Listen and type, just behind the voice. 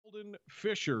Sheldon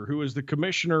Fisher, who is the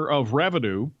Commissioner of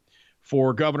Revenue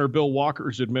for Governor Bill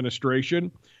Walker's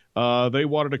administration. They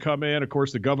wanted to come in. Of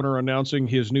course, the governor announcing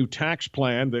his new tax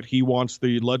plan that he wants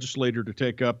the legislature to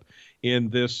take up in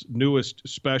this newest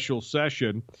special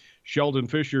session. Sheldon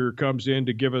Fisher comes in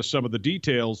to give us some of the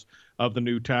details of the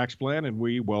new tax plan, and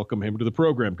we welcome him to the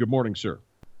program. Good morning, sir.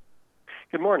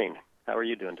 Good morning. How are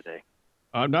you doing today?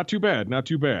 Not too bad, not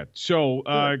too bad. So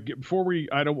before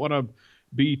I don't want to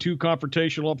be too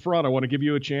confrontational up front. I want to give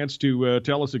you a chance to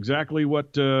tell us exactly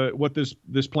what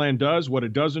this plan does, what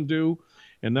it doesn't do,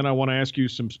 and then I want to ask you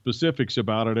some specifics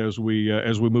about it as we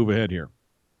move ahead here.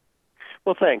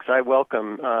 Well, thanks. I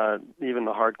welcome even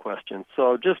the hard questions.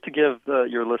 So just to give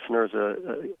your listeners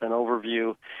an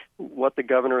overview, what the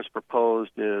governor has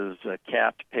proposed is a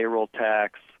capped payroll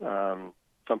tax.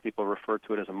 Some people refer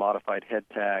to it as a modified head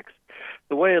tax.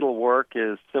 The way it'll work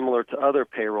is similar to other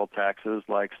payroll taxes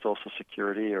like Social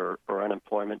Security or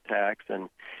unemployment tax, and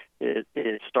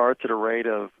it starts at a rate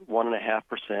of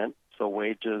 1.5%, so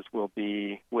wages will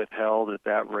be withheld at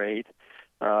that rate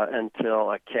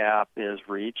until a cap is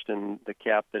reached, and the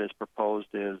cap that is proposed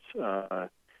is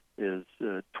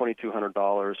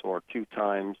 $2,200 or 2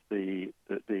 times the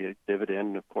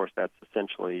dividend. Of course, that's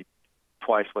essentially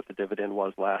twice what the dividend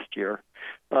was last year.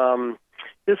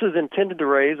 This is intended to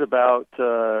raise about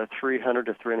 $300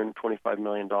 to $325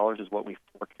 million is what we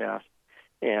forecast.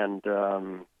 And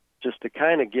just to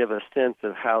kind of give a sense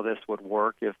of how this would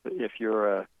work, if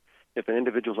an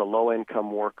individual's a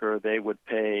low-income worker, they would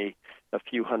pay a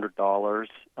few $100s,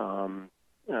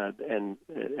 and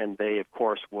they, of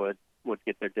course, would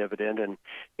get their dividend. And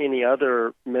any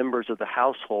other members of the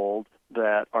household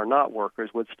that are not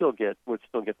workers would still get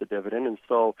the dividend. And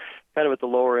so, kind of at the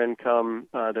lower income,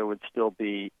 there would still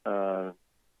be a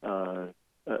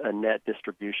net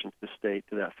distribution to the state,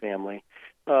 to that family.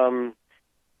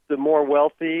 The more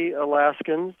wealthy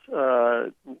Alaskans,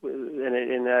 and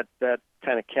that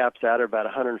kind of caps out at about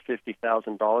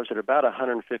 $150,000. At about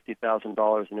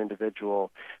 $150,000, an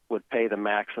individual would pay the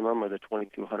maximum, or the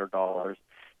 $2,200.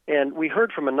 And we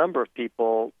heard from a number of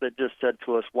people that just said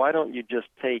to us, "Why don't you just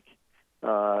take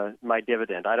my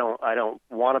dividend? I don't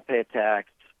want to pay a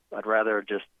tax. I'd rather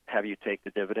just have you take the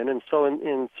dividend." And so,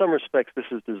 in some respects,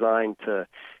 this is designed to,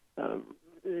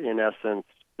 in essence,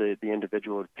 the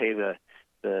individual would pay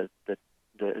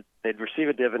they'd receive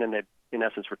a dividend, they'd in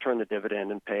essence return the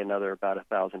dividend and pay another about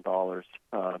 $1,000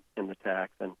 in the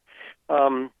tax. And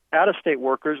out-of-state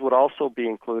workers would also be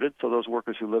included. So those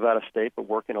workers who live out of state but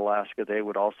work in Alaska, they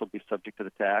would also be subject to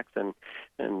the tax. And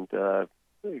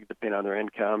depending on their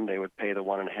income, they would pay the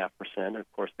 1.5%. Of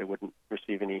course, they wouldn't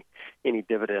receive any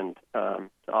dividend to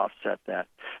offset that.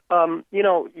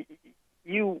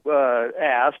 You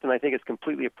asked, and I think it's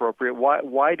completely appropriate,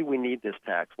 why do we need this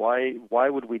tax? Why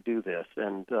would we do this?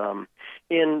 And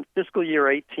in fiscal year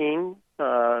 18,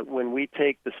 when we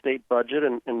take the state budget,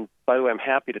 and by the way, I'm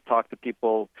happy to talk to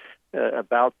people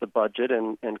about the budget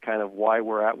and kind of why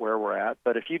we're at where we're at.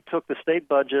 But if you took the state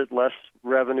budget less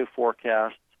revenue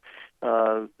forecasts,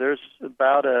 there's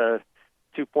about a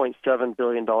 $2.7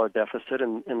 billion deficit,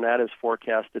 and that is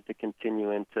forecasted to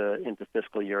continue into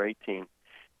fiscal year 18.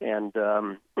 And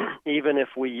even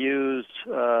if we use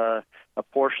a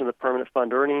portion of the permanent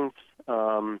fund earnings,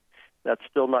 that's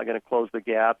still not going to close the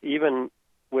gap. Even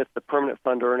with the permanent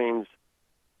fund earnings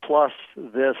plus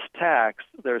this tax,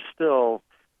 there's still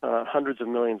hundreds of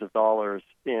millions of dollars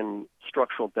in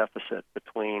structural deficit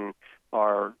between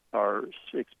our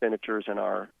expenditures and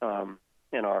our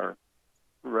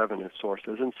revenue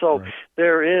sources. And so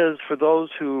There is, for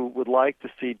those who would like to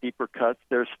see deeper cuts,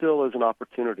 there still is an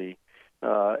opportunity.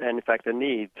 And in fact,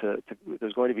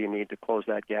 there's going to be a need to close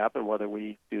that gap, and whether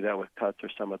we do that with cuts or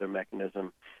some other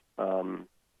mechanism,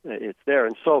 it's there.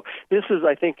 And so this is,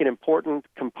 I think, an important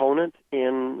component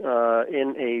in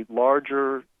a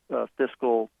larger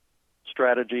fiscal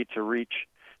strategy to reach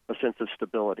a sense of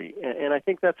stability. And I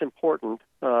think that's important.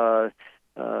 I've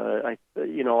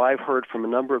heard from a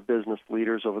number of business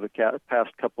leaders over the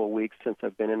past couple of weeks since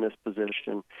I've been in this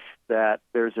position that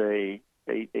there's a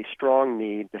strong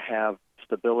need to have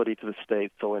stability to the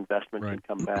state so investment can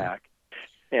come back,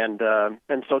 and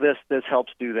so this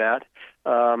helps do that.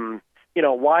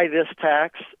 Why this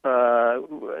tax?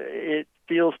 It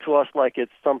feels to us like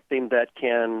it's something that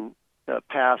can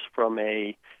pass from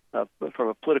a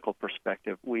political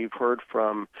perspective. We've heard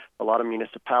from a lot of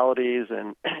municipalities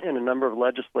and a number of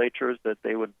legislatures that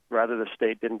they would rather the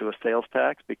state didn't do a sales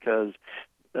tax because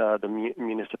the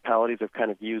municipalities have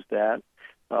kind of used that.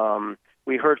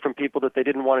 We heard from people that they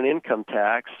didn't want an income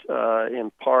tax,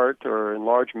 in part or in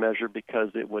large measure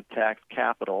because it would tax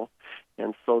capital,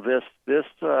 and so this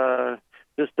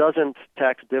This doesn't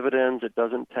tax dividends. It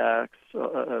doesn't tax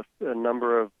a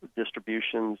number of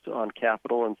distributions on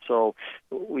capital, and so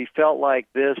we felt like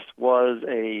this was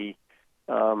an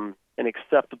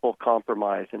acceptable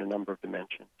compromise in a number of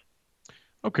dimensions.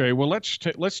 Okay, well, let's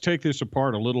take this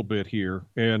apart a little bit here.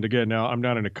 And again, now I'm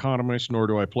not an economist, nor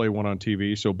do I play one on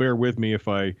TV, so bear with me if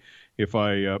I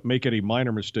make any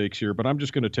minor mistakes here. But I'm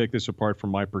just going to take this apart from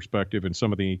my perspective and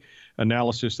some of the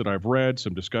analysis that I've read,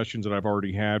 some discussions that I've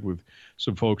already had with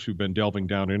some folks who've been delving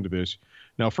down into this.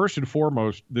 Now, first and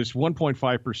foremost, this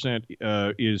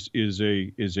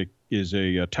 1.5% is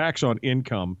a tax on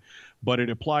income, but it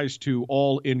applies to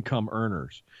all income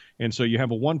earners. And so you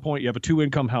have a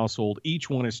two-income household. Each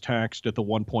one is taxed at the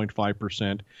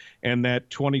 1.5%, and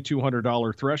that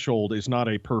 $2,200 threshold is not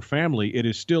a per family. It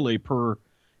is still a per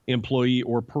employee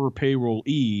or per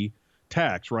payroll-e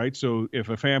tax, right? So if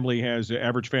a family has an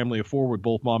average family of four with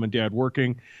both mom and dad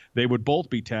working, they would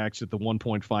both be taxed at the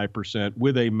 1.5%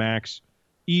 with a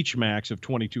each max of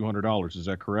 $2,200. Is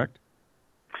that correct?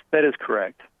 That is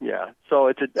correct. Yeah. So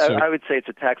I would say it's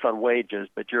a tax on wages,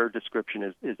 but your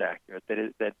description is accurate.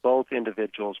 That both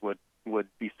individuals would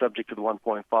be subject to the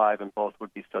 1.5, and both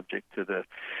would be subject to the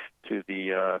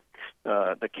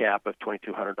cap of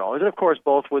 $2,200. And of course,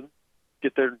 both would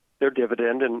get their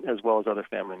dividend, and as well as other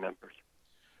family members.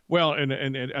 Well,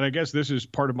 and I guess this is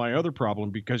part of my other problem,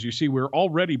 because you see, we're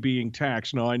already being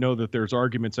taxed. Now, I know that there's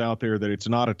arguments out there that it's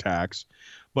not a tax,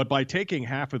 but by taking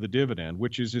half of the dividend,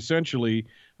 which is essentially,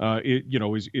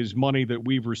 is money that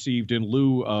we've received in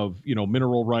lieu of,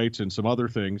 mineral rights and some other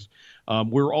things,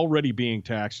 we're already being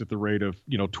taxed at the rate of,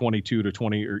 $12 to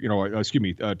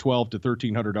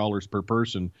 $1,300 per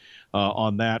person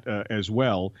on that as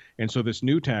well. And so this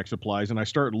new tax applies. And I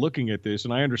start looking at this,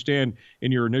 and I understand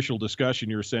in your initial discussion,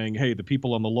 you're saying, hey, the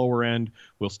people on the lower end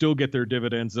will still get their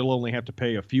dividends. They'll only have to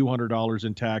pay a few $100s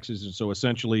in taxes. And so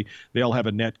essentially they'll have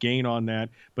a net gain on that.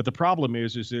 But the problem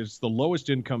is it's the lowest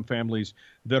income families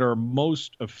that are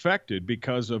most affected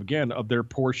because of their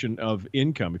portion of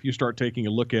income. If you start taking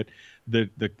a look at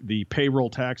the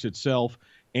payroll tax itself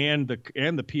and the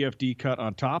PFD cut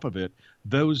on top of it,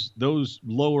 those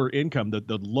lower income,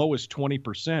 the lowest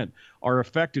 20%, are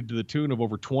affected to the tune of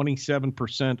over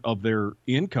 27% of their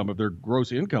income, of their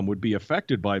gross income, would be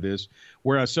affected by this.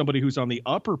 Whereas somebody who's on the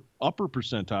upper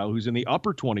percentile, who's in the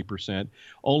upper 20%,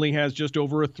 only has just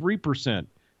over a 3%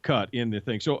 cut in the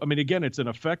thing. So, I mean, again, it's an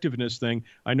effectiveness thing.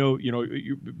 I know,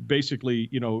 you basically,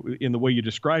 in the way you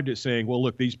described it, saying, well,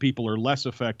 look, these people are less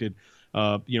affected,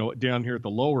 down here at the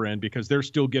lower end, because they're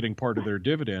still getting part of their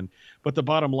dividend. But the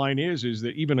bottom line is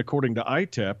that even according to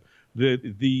ITEP,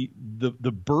 the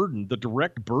burden, the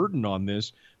direct burden on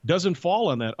this doesn't fall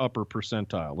on that upper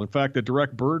percentile. In fact, the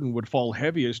direct burden would fall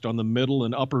heaviest on the middle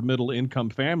and upper middle income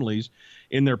families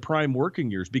in their prime working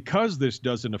years, because this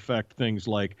doesn't affect things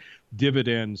like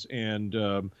dividends and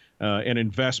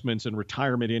investments and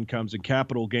retirement incomes and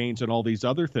capital gains and all these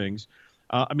other things.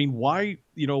 I mean, why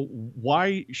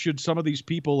should some of these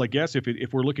people, I guess,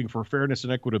 if we're looking for fairness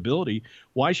and equitability,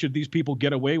 why should these people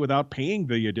get away without paying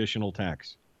the additional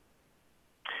tax?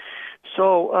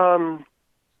 So,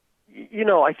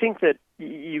 I think that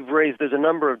you've raised, there's a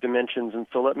number of dimensions, and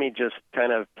so let me just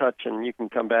kind of touch, and you can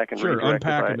come back and redirect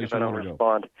if I don't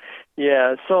respond.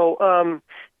 Yeah. So,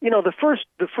 the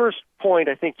first point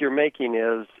I think you're making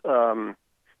is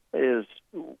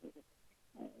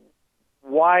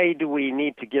why do we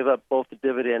need to give up both the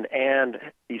dividend and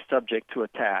be subject to a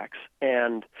tax?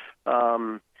 And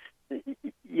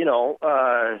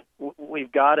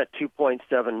we've got a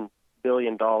 $2.7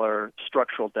 billion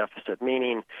structural deficit,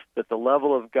 meaning that the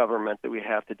level of government that we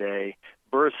have today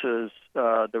versus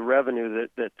the revenue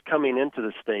that's coming into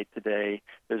the state today,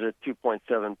 there's a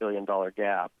 $2.7 billion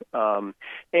gap. I'm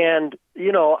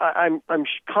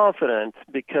confident,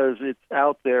 because it's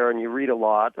out there and you read a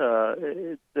lot,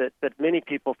 that many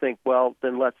people think, well,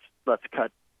 then let's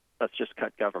just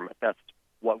cut government. That's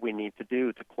what we need to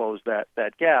do to close that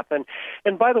gap. And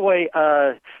by the way,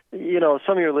 some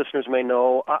of your listeners may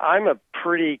know I'm a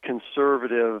pretty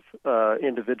conservative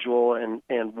individual and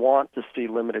want to see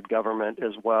limited government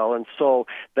as well. And so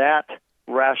that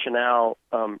rationale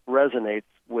resonates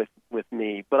with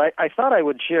me. But I thought I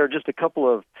would share just a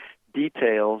couple of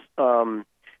details.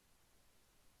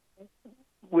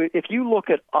 If you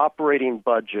look at operating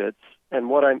budgets and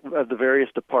of the various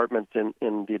departments in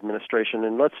the administration,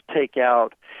 and let's take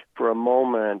out for a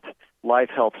moment life,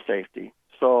 health, safety.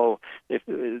 So it's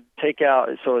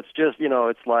just,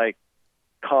 it's like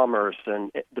Commerce and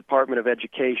Department of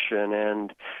Education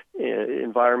and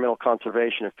Environmental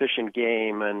Conservation and Fish and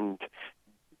Game and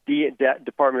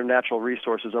Department of Natural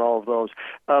Resources and all of those,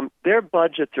 their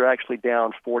budgets are actually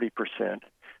down 40%.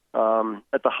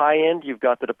 At the high end, you've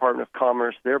got the Department of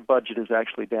Commerce. Their budget is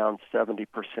actually down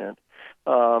 70%.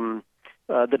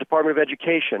 The Department of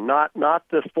Education, not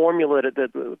the formula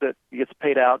that gets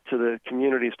paid out to the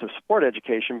communities to support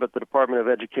education, but the Department of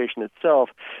Education itself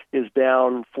is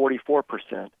down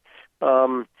 44%.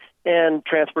 And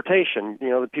transportation,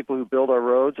 the people who build our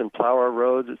roads and plow our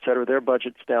roads, et cetera, their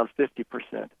budget's down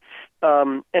 50%.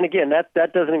 And again,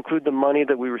 that doesn't include the money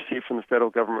that we receive from the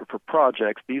federal government for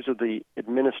projects. These are the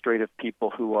administrative people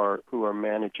who are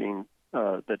managing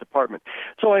the department.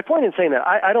 So my point in saying that,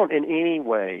 I don't in any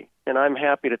way, and I'm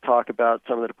happy to talk about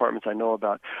some of the departments I know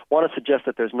about, want to suggest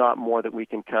that there's not more that we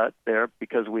can cut there,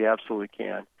 because we absolutely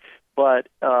can. But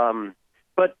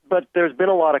there's been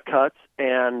a lot of cuts,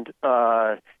 and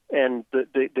the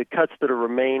cuts that are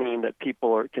remaining that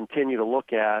people continue to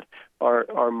look at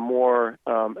are more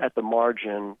at the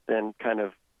margin than kind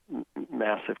of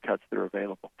massive cuts that are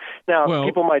available. Now,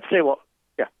 people might say, well,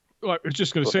 I was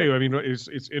just going to say, I mean,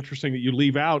 it's interesting that you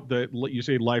leave out you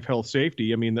say life, health,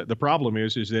 safety. I mean, the problem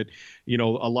is that, a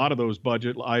lot of those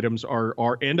budget items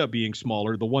are end up being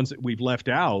smaller. The ones that we've left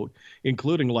out,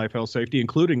 including life, health, safety,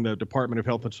 including the Department of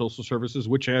Health and Social Services,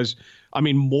 which has,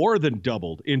 more than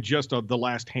doubled in just the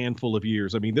last handful of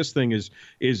years. I mean, this thing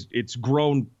it's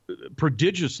grown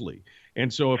prodigiously.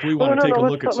 And so if we want to take a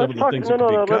look at some of the things that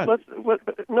could be cut.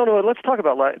 Let's talk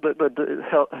about the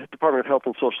Department of Health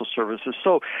and Social Services.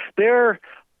 So their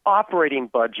operating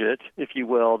budget, if you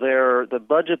will, the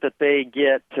budget that they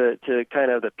get to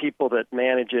kind of the people that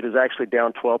manage it is actually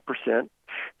down 12%.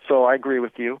 So I agree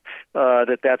with you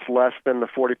that's less than the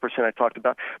 40% I talked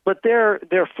about. But their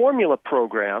formula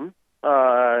program,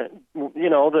 the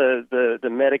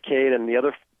Medicaid and the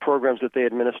other programs that they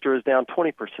administer is down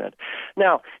 20%.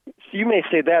 Now, you may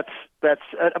say that's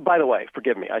by the way,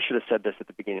 forgive me, I should have said this at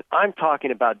the beginning. I'm talking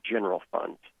about general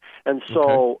funds. And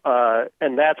so,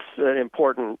 and that's an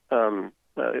important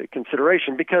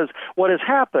consideration, because what has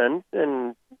happened,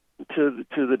 and to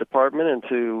the department and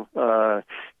to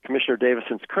Commissioner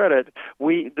Davison's credit,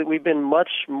 we've been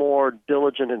much more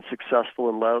diligent and successful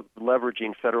in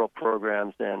leveraging federal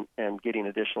programs and getting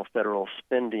additional federal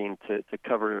spending to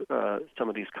cover some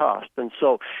of these costs. And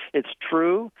so it's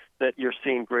true that you're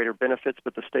seeing greater benefits,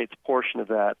 but the state's portion of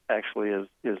that actually is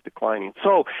declining.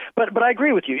 So, but I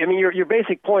agree with you. I mean, your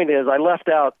basic point is I left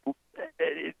out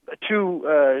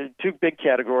two big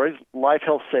categories: life,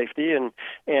 health, safety,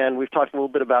 and we've talked a little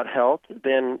bit about health.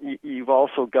 Then you've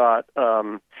also got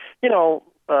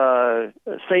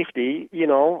safety.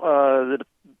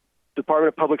 The Department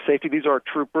of Public Safety, these are our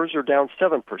troopers, are down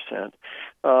 7%.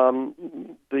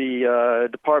 The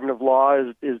Department of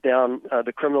Law is down.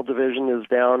 The criminal division is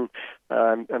down.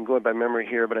 I'm going by memory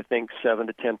here, but I think 7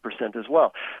 to 10% as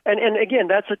well. And again,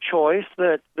 that's a choice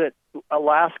that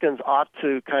Alaskans ought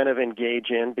to kind of engage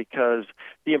in, because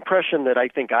the impression that I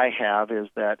think I have is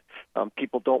that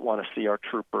people don't want to see our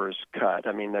troopers cut.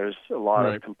 I mean, there's a lot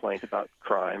of complaint about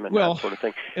crime and that sort of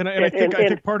thing. I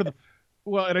think part of the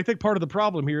and I think part of the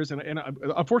problem here is, and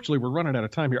unfortunately we're running out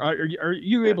of time here. Are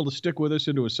you able to stick with us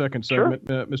into a second segment,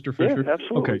 Mr. Fisher? Yeah,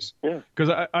 absolutely. Okay. Because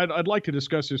I'd like to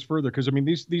discuss this further, because I mean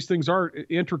these things are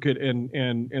intricate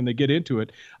and they get into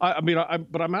it.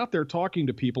 But I'm out there talking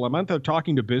to people. I'm out there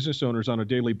talking to business owners on a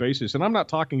daily basis, and I'm not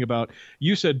talking about,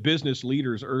 you said business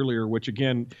leaders earlier, which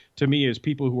again to me is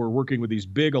people who are working with these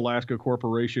big Alaska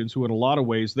corporations who in a lot of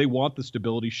ways they want the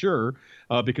stability, sure,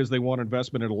 because they want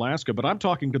investment in Alaska. But I'm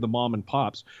talking to the mom and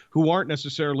pops who aren't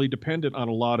necessarily dependent on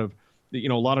a lot of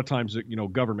times,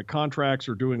 government contracts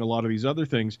or doing a lot of these other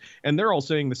things. And they're all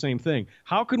saying the same thing.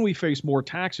 How can we face more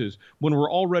taxes when we're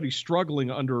already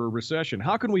struggling under a recession?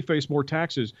 How can we face more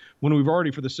taxes when we've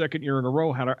already for the second year in a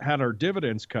row had our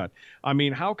dividends cut? I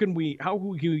mean,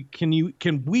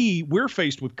 we're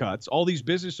faced with cuts, all these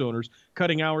business owners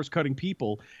cutting hours, cutting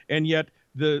people, and yet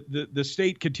the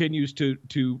state continues to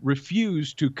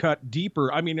refuse to cut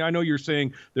deeper. I mean, I know you're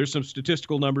saying there's some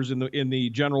statistical numbers in the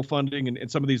general funding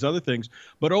and some of these other things,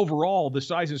 but overall the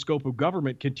size and scope of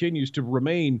government continues to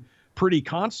remain pretty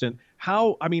constant.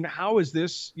 How is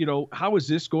this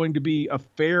going to be a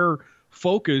fair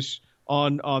focus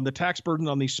on the tax burden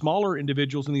on these smaller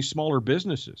individuals and these smaller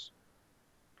businesses?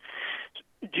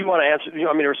 Do you want to answer? You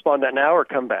want me to respond to that now or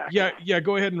come back? Yeah.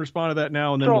 Go ahead and respond to that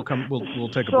now, and then we'll take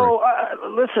a break. So,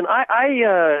 listen,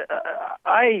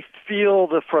 I feel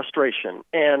the frustration,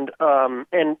 and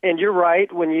you're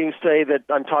right when you say that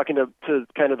I'm talking to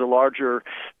kind of the larger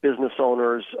business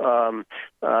owners,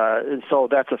 and so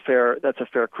that's a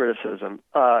fair criticism.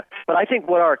 But I think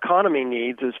what our economy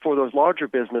needs is for those larger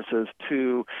businesses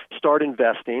to start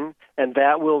investing, and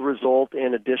that will result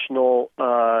in additional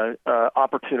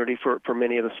opportunity for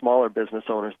many of the smaller business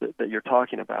owners that you're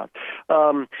talking about.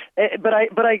 But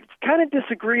I kind of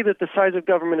disagree that the size of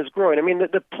government is growing. I mean,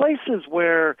 the places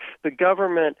where the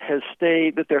government has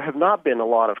stayed, that there have not been a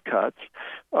lot of cuts,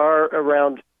 are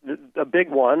around a big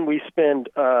one. We spend,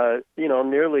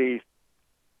 nearly,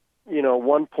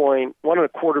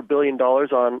 $1.25 billion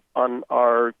on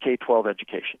our K-12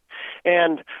 education,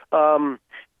 and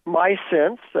my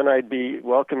sense, and I'd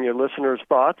welcome your listeners'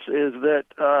 thoughts, is that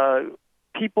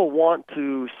people want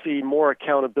to see more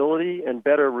accountability and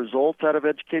better results out of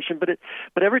education. But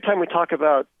every time we talk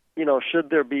about, should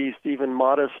there be even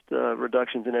modest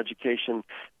reductions in education,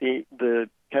 the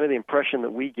kind of the impression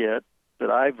that we get, that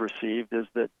I've received, is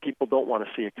that people don't want to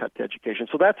see a cut to education.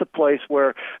 So that's a place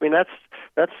where, that's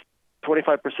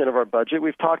 25% of our budget.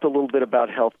 We've talked a little bit about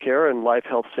healthcare and life,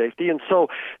 health, safety, and so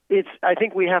I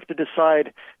think we have to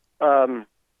decide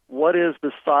what is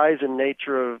the size and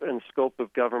nature of and scope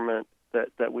of government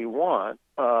that we want,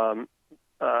 and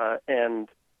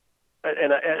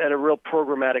at a real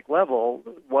programmatic level,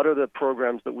 what are the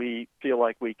programs that we feel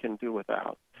like we can do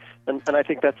without? And I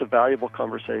think that's a valuable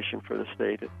conversation for the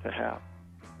state to have.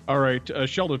 All right,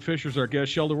 Sheldon Fisher's our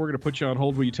guest. Sheldon, we're going to put you on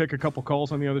hold. Will you take a couple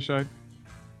calls on the other side?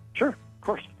 Sure, of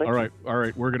course. Thank you. All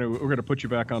right. We're gonna put you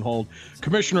back on hold.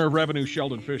 Commissioner of Revenue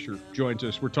Sheldon Fisher joins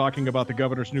us. We're talking about the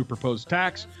governor's new proposed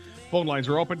tax. Phone lines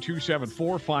are open,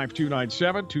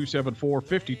 274-5297,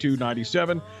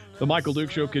 274-5297. The Michael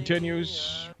Duke Show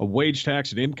continues. A wage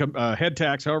tax, an income head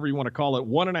tax, however you want to call it,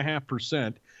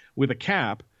 1.5% with a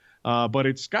cap. But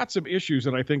it's got some issues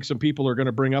that I think some people are going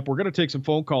to bring up. We're going to take some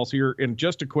phone calls here in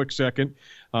just a quick second.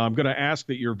 I'm going to ask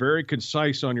that you're very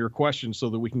concise on your questions so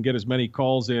that we can get as many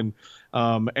calls in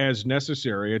as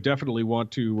necessary. I definitely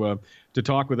want to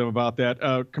talk with them about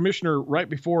that. Commissioner, right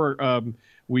before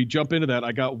we jump into that,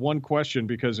 I got one question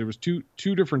because there was two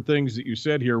different things that you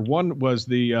said here. One was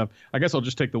I guess I'll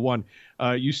just take the one.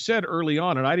 You said early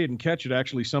on, and I didn't catch it,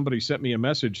 actually, somebody sent me a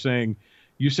message saying,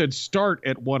 you said start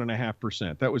at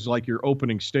 1.5%. That was like your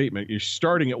opening statement. You're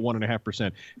starting at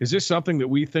 1.5%. Is this something that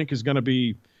we think is going to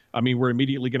be, we're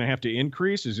immediately going to have to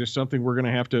increase? Is this something we're going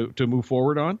to have to move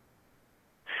forward on?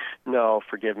 No,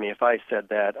 forgive me if I said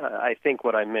that. I think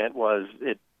what I meant was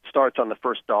it starts on the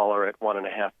first dollar at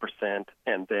 1.5%,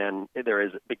 and then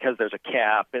because there's a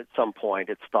cap, at some point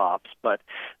it stops. But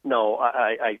no,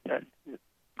 I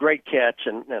great catch,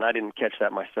 and I didn't catch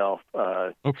that myself.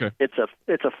 Okay. It's a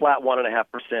flat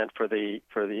 1.5%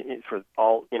 for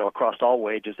all, across all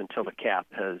wages until the cap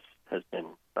has been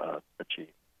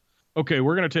achieved. Okay,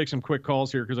 we're going to take some quick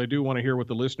calls here because I do want to hear what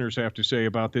the listeners have to say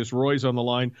about this. Roy's on the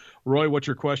line. Roy, what's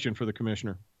your question for the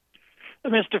commissioner?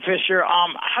 Mr. Fisher,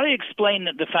 how do you explain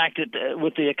the fact that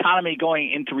with the economy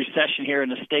going into recession here in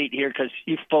the state here, because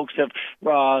you folks have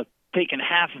taken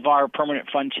half of our permanent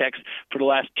fund checks for the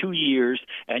last 2 years,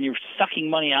 and you're sucking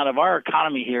money out of our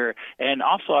economy here and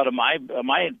also out of my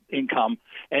income,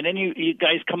 and then you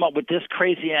guys come up with this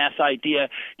crazy ass idea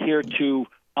here to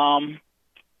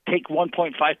take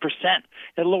 1.5%.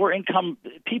 The lower income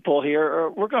people here,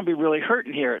 we're going to be really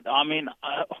hurting here.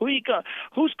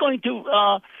 Who's going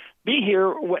to be here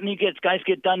when you guys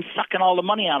get done sucking all the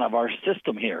money out of our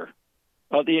system here,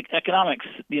 of the economics,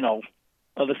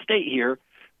 of the state here,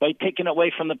 by taking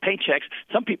away from the paychecks?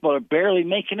 Some people are barely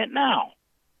making it now.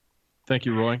 Thank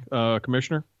you, Roy.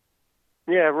 Commissioner?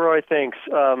 Yeah, Roy, thanks.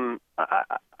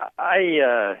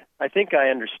 I think I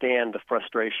understand the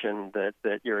frustration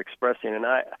that you're expressing, and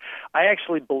I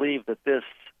actually believe that this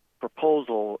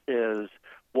proposal is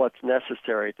what's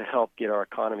necessary to help get our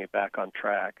economy back on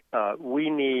track. We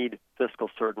need fiscal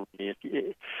certainty.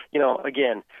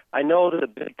 Again, I know that the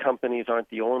big companies aren't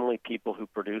the only people who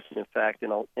produce. In fact,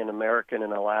 in America and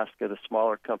in Alaska, the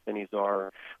smaller companies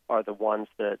are the ones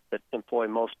that employ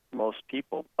most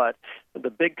people. But the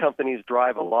big companies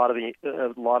drive a lot of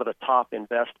the top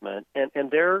investment, and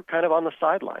they're kind of on the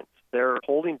sidelines. They're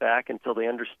holding back until they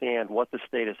understand what the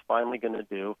state is finally going to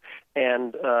do,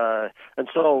 and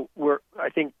so I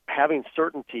think having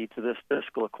certainty to this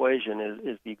fiscal equation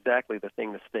is exactly the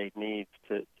thing the state needs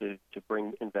to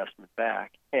bring investment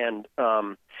back. And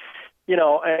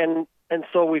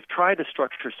so we've tried to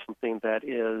structure something that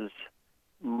is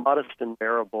modest and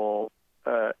bearable,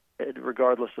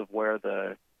 regardless of where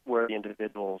the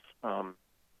individuals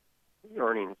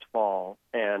earnings fall.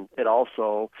 And it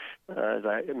also, as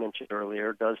I mentioned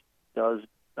earlier,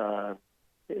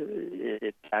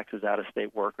 it taxes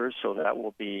out-of-state workers, so that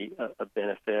will be a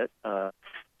benefit to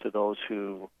those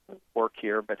who work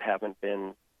here but haven't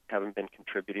been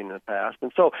contributing in the past.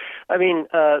 And so, I mean,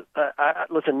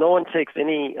 listen, no one takes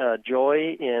any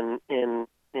joy in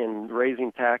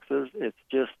raising taxes. It's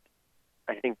just,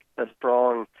 I think, a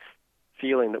strong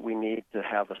feeling that we need to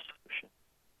have a solution.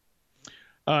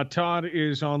 Todd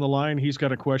is on the line. He's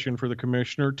got a question for the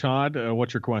commissioner. Todd,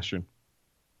 what's your question?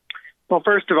 Well,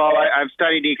 first of all, I've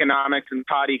studied economics and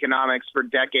taught economics for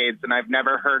decades, and I've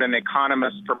never heard an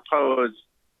economist propose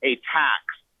a tax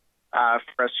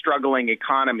for a struggling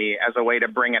economy as a way to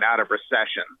bring it out of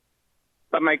recession.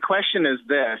 But my question is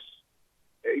this.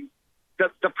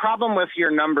 The problem with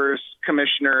your numbers,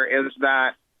 Commissioner, is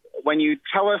that when you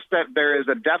tell us that there is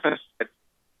a deficit,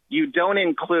 you don't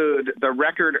include the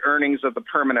record earnings of the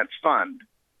permanent fund.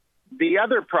 The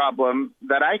other problem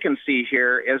that I can see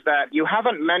here is that you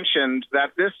haven't mentioned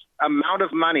that this amount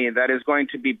of money that is going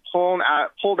to be pulled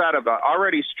out of an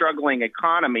already struggling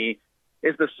economy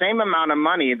is the same amount of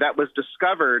money that was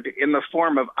discovered in the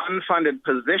form of unfunded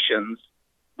positions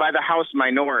by the House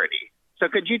minority. So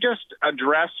could you just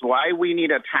address why we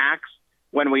need a tax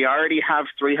when we already have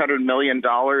 $300 million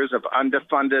of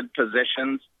underfunded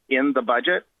positions in the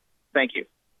budget? Thank you.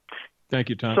 Thank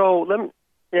you, Todd. So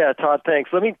Yeah, Todd,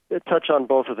 thanks. Let me touch on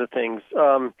both of the things.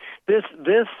 This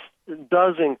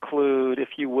does include,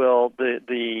 if you will,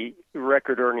 the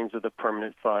record earnings of the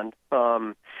permanent fund.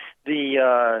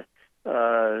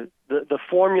 The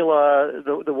formula,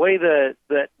 the way that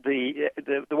the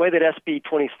way that SB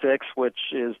 26, which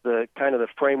is the kind of the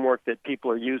framework that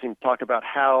people are using to talk about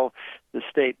how the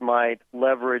state might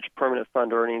leverage permanent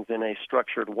fund earnings in a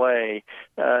structured way,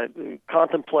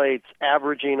 contemplates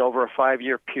averaging over a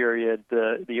 5-year period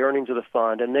the earnings of the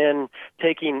fund, and then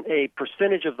taking a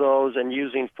percentage of those and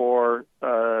using for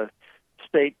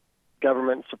state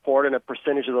government support and a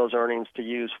percentage of those earnings to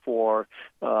use for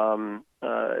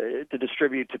to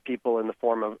distribute to people in the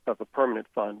form of a permanent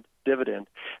fund dividend,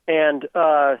 and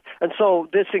so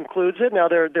this includes it. Now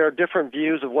there are different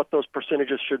views of what those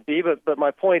percentages should be, but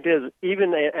my point is,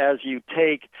 even as you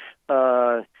take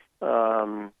that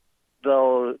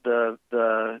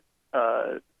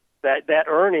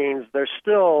earnings, there's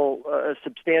still a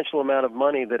substantial amount of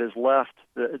money that is left,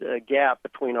 a gap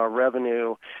between our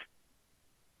revenue,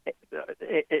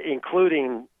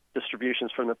 including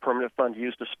distributions from the permanent fund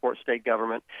used to support state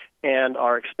government, and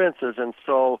our expenses. And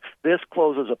so this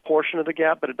closes a portion of the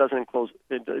gap, but it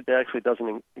actually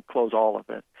doesn't close all of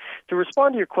it. To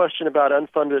respond to your question about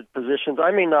unfunded positions,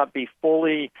 I may not be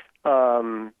fully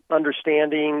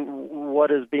understanding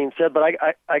what is being said, but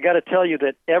I got to tell you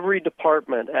that every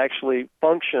department actually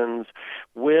functions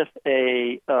with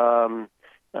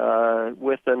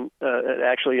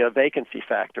actually a vacancy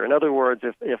factor. In other words,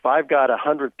 if I've got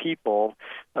 100 people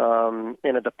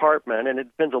in a department, and it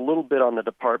depends a little bit on the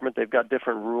department, they've got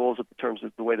different rules in terms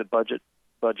of the way the budget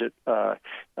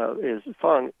is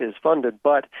funded,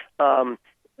 but I'm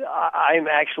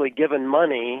actually given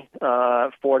money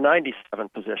for 97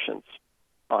 positions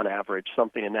on average,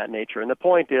 something in that nature. And the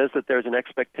point is that there's an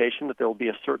expectation that there will be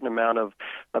a certain amount of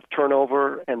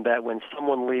turnover, and that when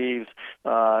someone leaves,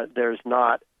 there's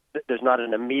not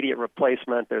an immediate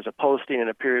replacement. There's a posting and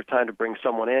a period of time to bring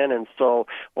someone in, and so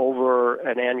over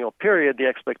an annual period, the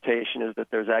expectation is that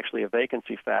there's actually a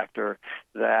vacancy factor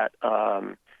that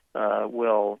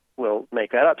will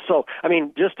make that up. So, I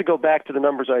mean, just to go back to the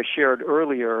numbers I shared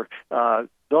earlier,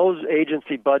 those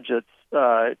agency budgets,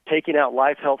 taking out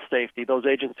life, health, safety, those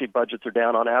agency budgets are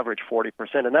down on average 40%,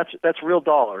 and that's real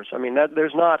dollars. I mean,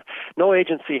 no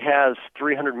agency has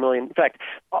 $300 million. In fact,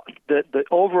 the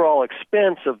overall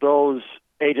expense of those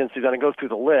agencies, and I go through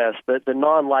the list, the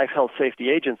non-life, health, safety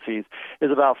agencies is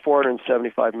about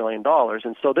 $475 million,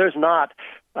 and so there's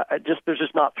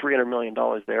just not $300 million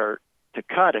there to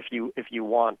cut if you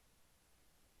want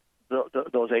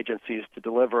those agencies to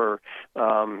deliver,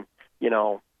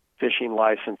 fishing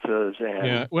licenses and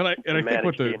I think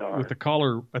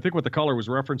what the caller was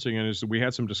referencing is that we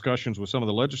had some discussions with some of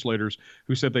the legislators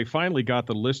who said they finally got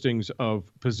the listings of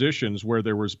positions where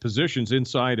there was positions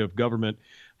inside of government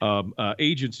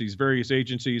agencies, various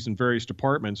agencies and various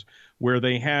departments, where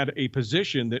they had a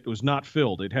position that was not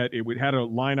filled. It had a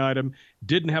line item,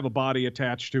 didn't have a body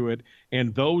attached to it,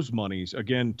 and those monies,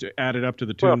 again, added up to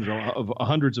the tune of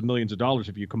hundreds of millions of dollars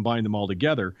if you combine them all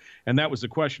together. And that was the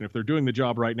question. If they're doing the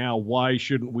job right now, why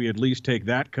shouldn't we at least take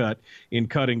that cut in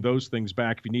cutting those things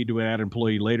back? If you need to add an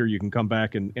employee later, you can come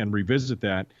back and revisit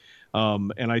that.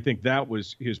 And I think that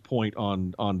was his point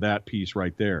on that piece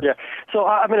right there. Yeah. So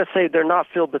I'm going to say they're not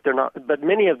filled, but they're not. But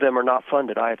many of them are not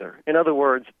funded either. In other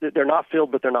words, they're not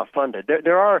filled, but they're not funded.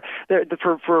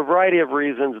 For a variety of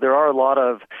reasons, there are a lot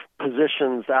of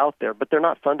positions out there, but they're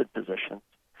not funded positions.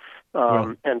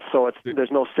 And so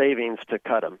there's no savings to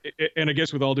cut them. And I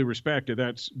guess with all due respect,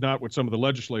 that's not what some of the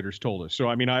legislators told us. So,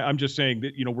 I mean, I'm just saying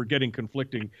that, we're getting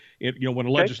conflicting. When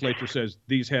a legislature says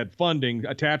these had funding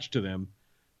attached to them,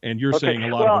 and you're saying a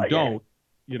lot of them don't.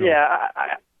 Yeah,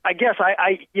 I guess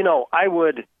I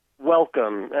would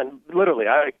welcome, and literally,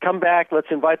 I come back, let's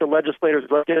invite the legislators,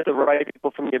 let's get the right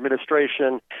people from the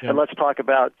administration, and let's talk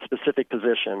about specific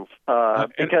positions.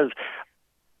 Because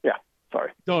sorry.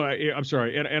 No, I'm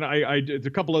sorry. And I a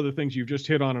couple other things you've just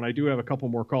hit on, and I do have a couple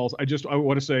more calls. I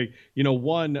want to say,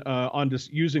 one, on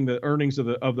just using the earnings of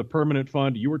the permanent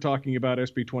fund, you were talking about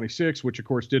SB 26, which of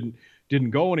course didn't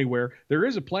go anywhere. There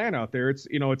is a plan out there.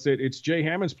 It's Jay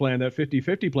Hammond's plan, that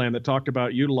 50-50 plan that talked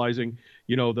about utilizing,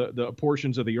 the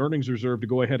portions of the earnings reserve to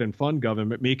go ahead and fund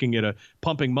government, making it a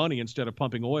pumping money instead of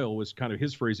pumping oil was kind of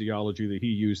his phraseology that he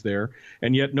used there.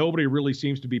 And yet nobody really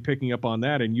seems to be picking up on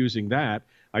that and using that.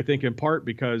 I think in part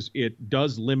because it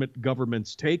does limit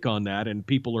government's take on that, and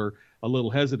people are a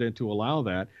little hesitant to allow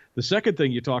that. The second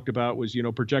thing you talked about was,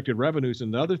 projected revenues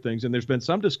and other things. And there's been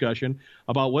some discussion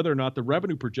about whether or not the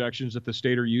revenue projections that the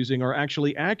state are using are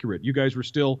actually accurate. You guys were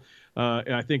still,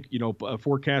 I think,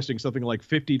 forecasting something like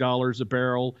 $50 a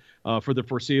barrel for the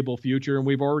foreseeable future. And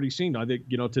we've already seen, I think,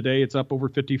 today it's up over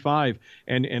 55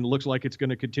 and looks like it's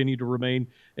going to continue to remain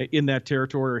in that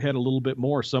territory or head a little bit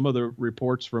more. Some of the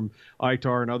reports from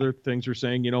ITAR and other things are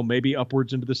saying, maybe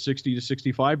upwards into the $60 to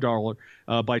 $65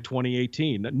 by 2018.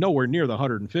 Nowhere near the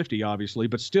 150, obviously,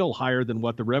 but still higher than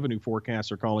what the revenue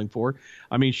forecasts are calling for.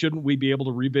 I mean, shouldn't we be able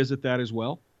to revisit that as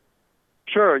well?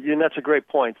 Sure, and that's a great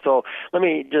point. So let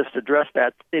me just address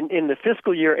that. In the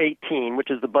fiscal year 18, which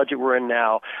is the budget we're in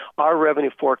now, our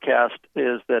revenue forecast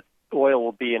is that oil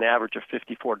will be an average of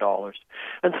 $54.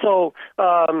 And so,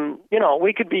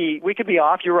 we could be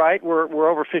off. You're right. We're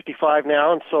over 55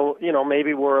 now. And so,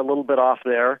 maybe we're a little bit off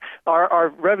there. Our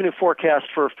revenue forecast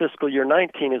for fiscal year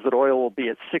 19 is that oil will be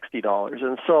at $60.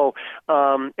 And so,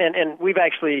 and we've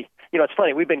actually, it's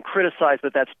funny, we've been criticized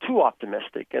that that's too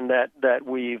optimistic and that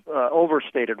we've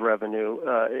overstated revenue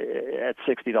at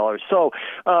 $60. So,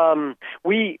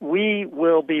 we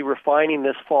will be refining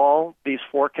this fall these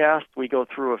forecasts. We go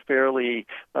through a fairly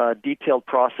detailed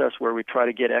process where we try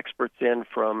to get experts in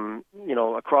from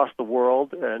across the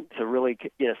world to really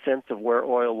get a sense of where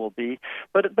oil will be.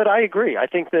 But I agree. I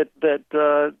think that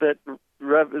the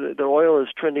oil is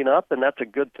trending up, and that's a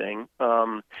good thing.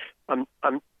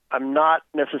 I'm not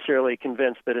necessarily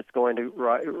convinced that it's going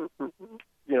to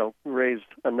raise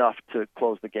enough to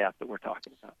close the gap that we're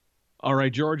talking about. All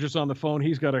right, George is on the phone.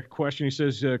 He's got a question. He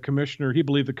says, Commissioner, he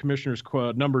believes the commissioner's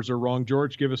numbers are wrong.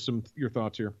 George, give us your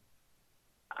thoughts here.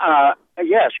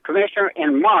 Yes, Commissioner,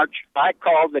 in March, I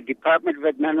called the Department of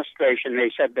Administration. They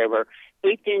said there were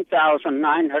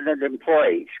 18,900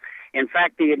 employees. In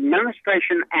fact, the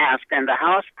administration asked and the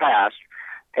House passed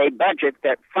a budget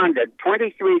that funded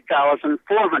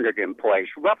 23,400 employees,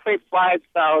 roughly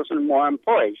 5,000 more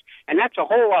employees. And that's a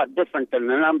whole lot different than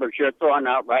the numbers you're throwing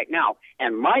out right now.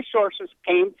 And my sources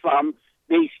came from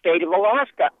the state of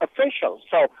Alaska officials.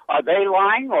 So are they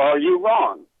lying or are you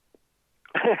wrong?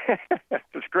 That's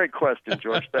a great question,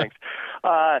 George. Thanks.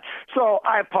 So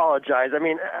I apologize. I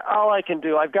mean, all I can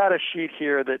do, I've got a sheet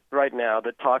here that right now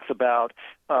that talks about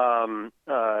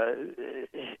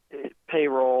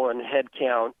payroll and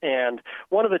headcount. And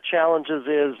one of the challenges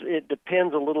is it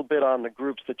depends a little bit on the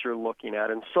groups that you're looking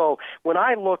at. And so when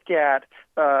I look at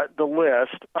the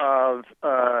list of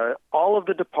all of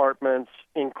the departments,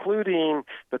 including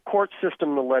the court system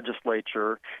and the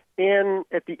legislature,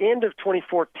 at the end of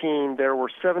 2014, there were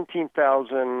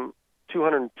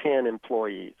 17,210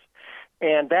 employees.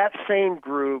 And that same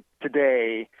group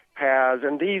today has,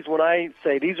 and these, when I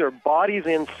say these are bodies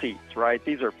in seats, right?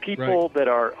 These are people that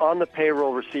are on the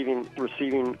payroll receiving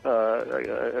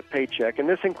a paycheck, and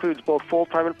this includes both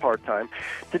full-time and part-time.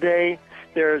 Today,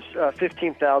 there's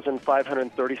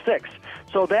 15,536.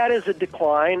 So that is a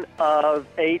decline of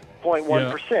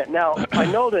 8.1%. Yeah. Now, I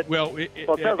know that,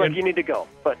 it sounds like you need to go,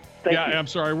 but thank you. I'm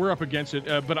sorry, we're up against it,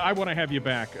 but I want to have you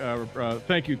back.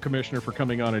 Thank you, Commissioner, for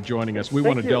coming on and joining us. We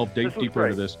want to delve deeper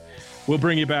into this. We'll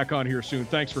bring you back on here soon.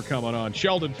 Thanks for coming on.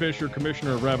 Sheldon Fisher,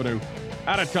 Commissioner of Revenue,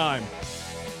 out of time.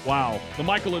 Wow. The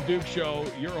Michael LeDuc Show,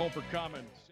 your home for comments.